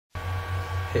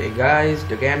Hey guys,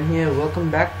 Dogam here. Welcome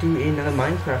back to another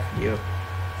Minecraft video.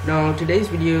 Now today's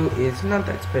video is not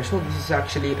that special. This is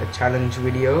actually a challenge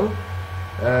video,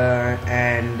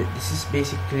 and this is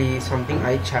basically something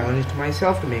I challenged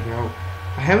myself to make. Now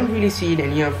I haven't really seen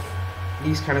any of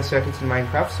these kind of circuits in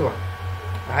Minecraft, so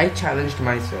I challenged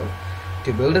myself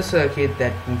to build a circuit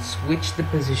that can switch the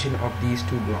position of these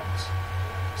two blocks.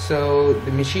 So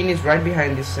the machine is right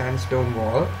behind this sandstone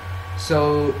wall,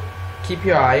 so keep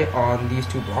your eye on these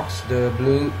two blocks. The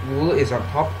blue wool is on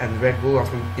top and the red wool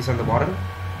is on the bottom.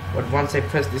 But once I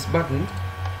press this button,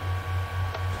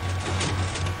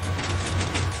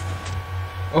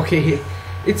 okay,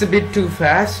 it's a bit too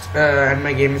fast and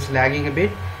my game is lagging a bit,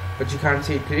 but you can't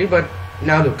see it clearly. But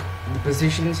now look, the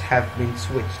positions have been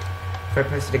switched. If I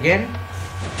press it again,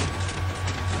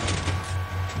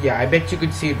 yeah, I bet you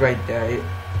could see it right there.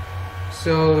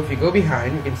 So if you go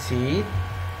behind, you can see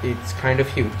it's kind of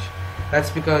huge.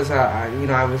 That's because I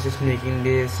was just making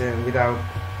this without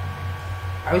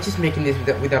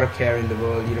a care in the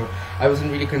world. I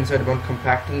wasn't really concerned about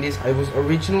compacting this. I was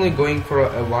originally going for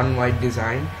a one wide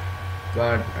design,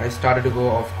 but I started to go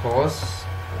off course,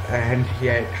 and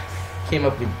yeah, I came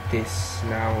up with this.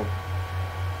 Now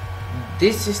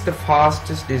this is the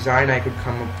fastest design I could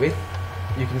come up with.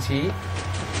 You can see.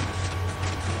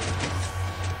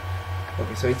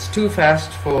 Okay, so it's too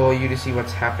fast for you to see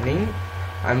what's happening.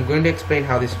 I'm going to explain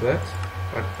how this works,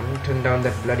 but I'm going to turn down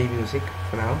that bloody music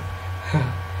for now.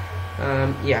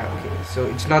 Yeah, okay, so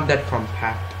it's not that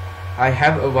compact. I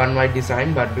have a one wide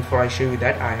design, but before I show you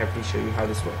that, I have to show you how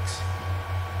this works.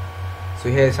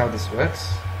 So here's how this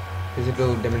works. Here's a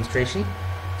little demonstration.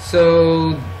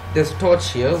 So there's a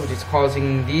torch here which is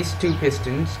causing these two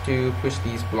pistons to push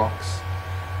these blocks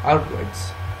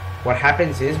outwards. What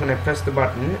happens is when I press the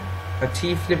button, a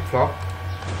T flip-flop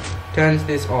turns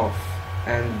this off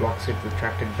and blocks it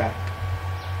retracted back.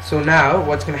 So now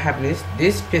what's going to happen is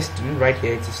this piston right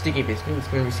here, it's a sticky piston, it's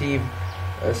going to receive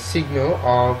a signal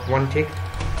of 1 tick.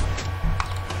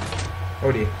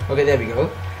 Oh dear, okay, there we go.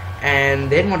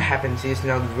 And then what happens is,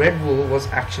 now the red wool was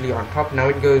actually on top, now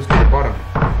it goes to the bottom,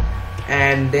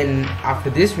 and then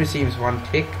after this receives 1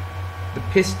 tick, the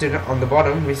piston on the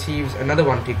bottom receives another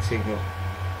 1 tick signal.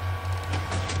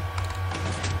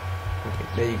 Okay,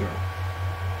 there you go.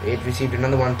 It received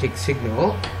another 1 tick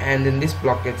signal, and then this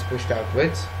block gets pushed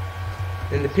outwards.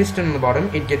 Then the piston on the bottom,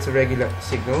 it gets a regular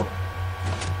signal,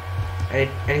 and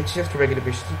it's just a regular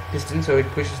piston, so it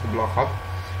pushes the block up.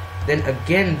 Then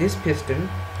again this piston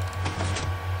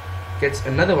gets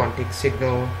another 1 tick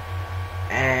signal,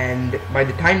 and by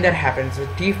the time that happens, the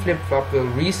T flip-flop will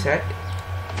reset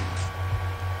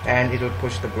and it'll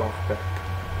push the block back,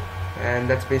 and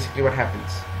that's basically what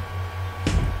happens.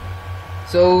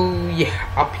 So yeah,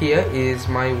 up here is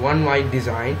my one wide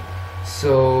design.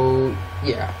 So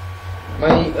yeah,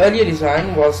 my earlier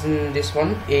design wasn't this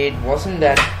one. It wasn't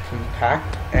that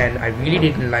compact, and I really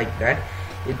didn't like that.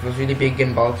 It was really big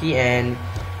and bulky, and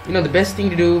the best thing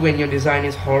to do when your design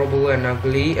is horrible and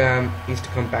ugly is to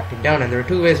compact it down. And there are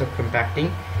two ways of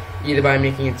compacting, either by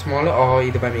making it smaller or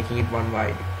either by making it one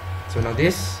wide. So now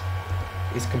this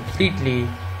is completely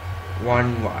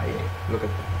one wide. Look at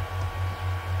that.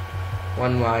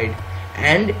 One wide,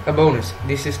 and a bonus,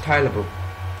 this is tileable,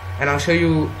 and I'll show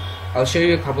you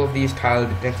a couple of these tiled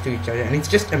next to each other, and it's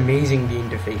just amazing, the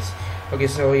interface. Okay,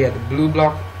 so yeah, the blue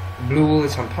wool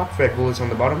is on top, red wool is on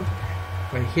the bottom.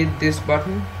 If I hit this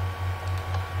button,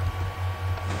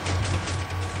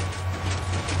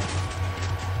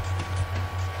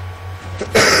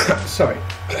 sorry,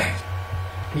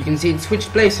 you can see it switched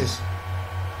places.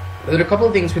 There are a couple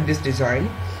of things with this design.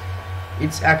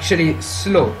 It's actually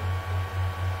slow.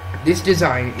 This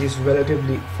design is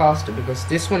relatively faster because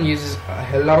this one uses a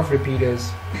hell lot of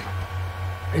repeaters.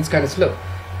 It's kind of slow,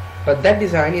 but that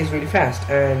design is really fast.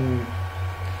 And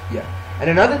yeah, and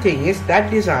another thing is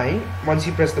that design, once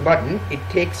you press the button, it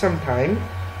takes some time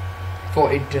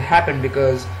for it to happen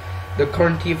because the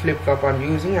current T flip-flop I'm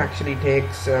using actually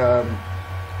takes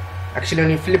actually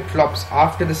only flip-flops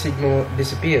after the signal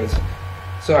disappears,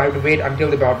 so I have to wait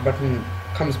until the button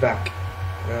comes back.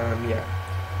 Yeah,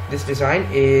 this design,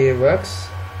 it works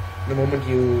the moment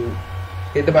you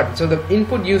hit the button. So the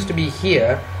input used to be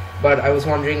here, but I was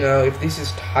wondering if this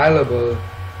is tileable,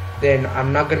 then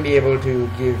I'm not going to be able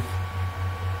to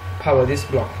power this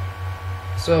block.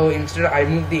 So instead I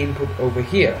moved the input over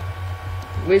here,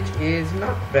 which is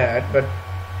not bad, but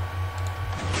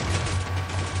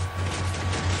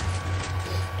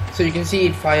so you can see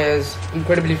it fires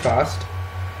incredibly fast.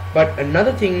 But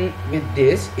another thing with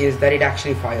this is that it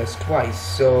actually fires twice,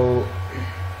 so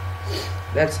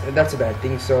that's a bad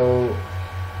thing. So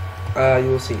you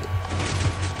will see.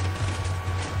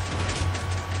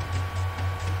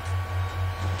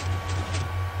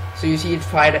 So you see it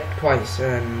fired twice,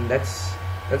 and that's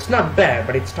not bad,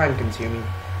 but it's time consuming,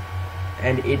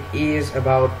 and it is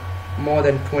about more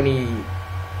than 20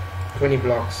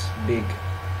 blocks big,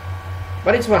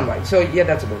 but it's one byte, so yeah,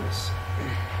 that's a bonus.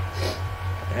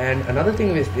 And another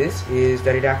thing with this is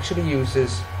that it actually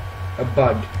uses a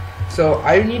bud. So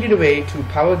I needed a way to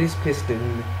power this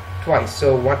piston twice.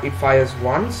 So it fires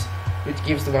once, which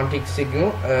gives the 1 tick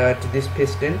signal to this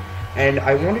piston, and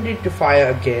I wanted it to fire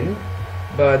again,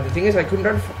 but the thing is I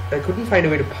couldn't find a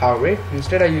way to power it.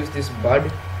 Instead I used this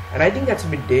bud, and I think that's a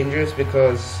bit dangerous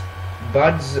because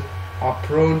buds are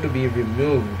prone to be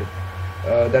removed.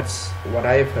 That's what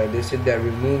I've heard. They said they're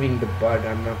removing the bud.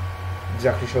 I'm not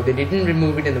exactly sure. They didn't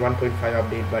remove it in the 1.5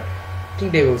 update, but I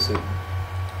think they will soon.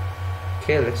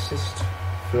 Okay, let's just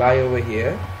fly over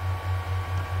here,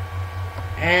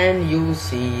 and you'll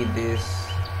see this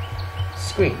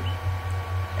screen,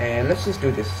 and let's just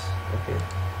do this, okay,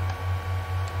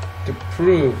 to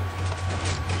prove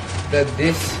that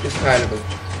this is tileable.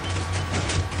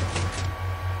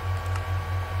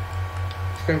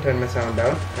 Just gonna turn my sound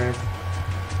down,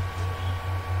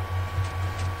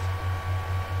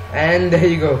 and there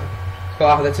you go.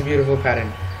 Wow, that's a beautiful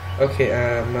pattern. Okay,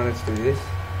 now let's do this.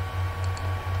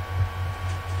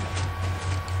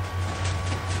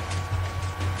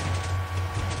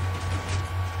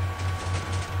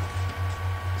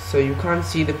 So you can't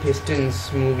see the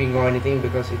pistons moving or anything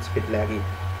because it's a bit laggy.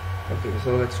 Okay,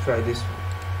 so let's try this one.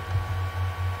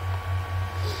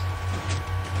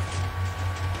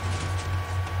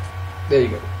 There you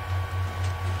go.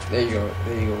 There you go.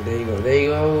 There you go. There you go. There you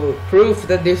go. Proof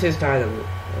that this is tileable.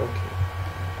 Okay.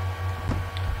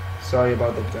 Sorry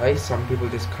about that, guys. Some people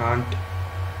just can't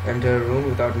enter a room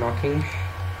without knocking.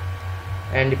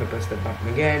 And if I press that button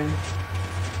again,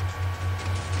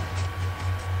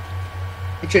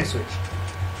 it should switch.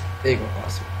 There you go.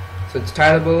 Awesome. So it's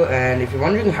tileable, and if you're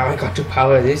wondering how I got to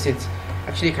power this, it's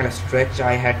actually kind of stretched.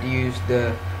 I had to use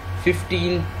the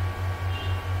 15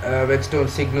 redstone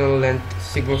signal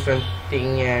strength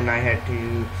thing, and I had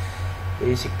to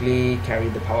basically carry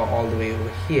the power all the way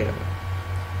over here.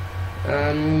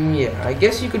 Yeah, I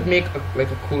guess you could make like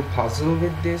a cool puzzle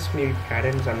with this, maybe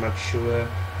patterns, I'm not sure.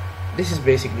 This is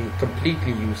basically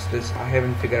completely useless. I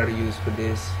haven't figured out a use for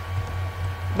this,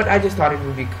 but I just thought it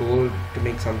would be cool to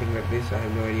make something like this. I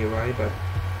have no idea why, but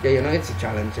yeah, you know, it's a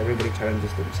challenge. Everybody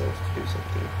challenges themselves to do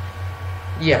something.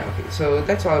 Yeah, okay, so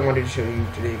that's all I wanted to show you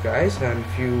today, guys. And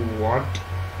if you want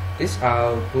this,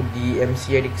 I'll put the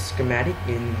MC8 schematic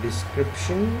in the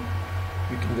description.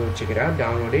 You can go check it out,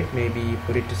 download it, maybe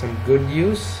put it to some good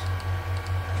use.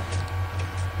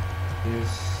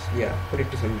 Yeah, put it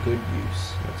to some good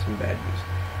use, not some bad use.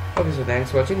 Okay, so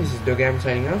thanks for watching. This is Dogam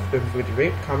signing off. Don't forget to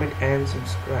rate, comment, and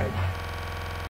subscribe.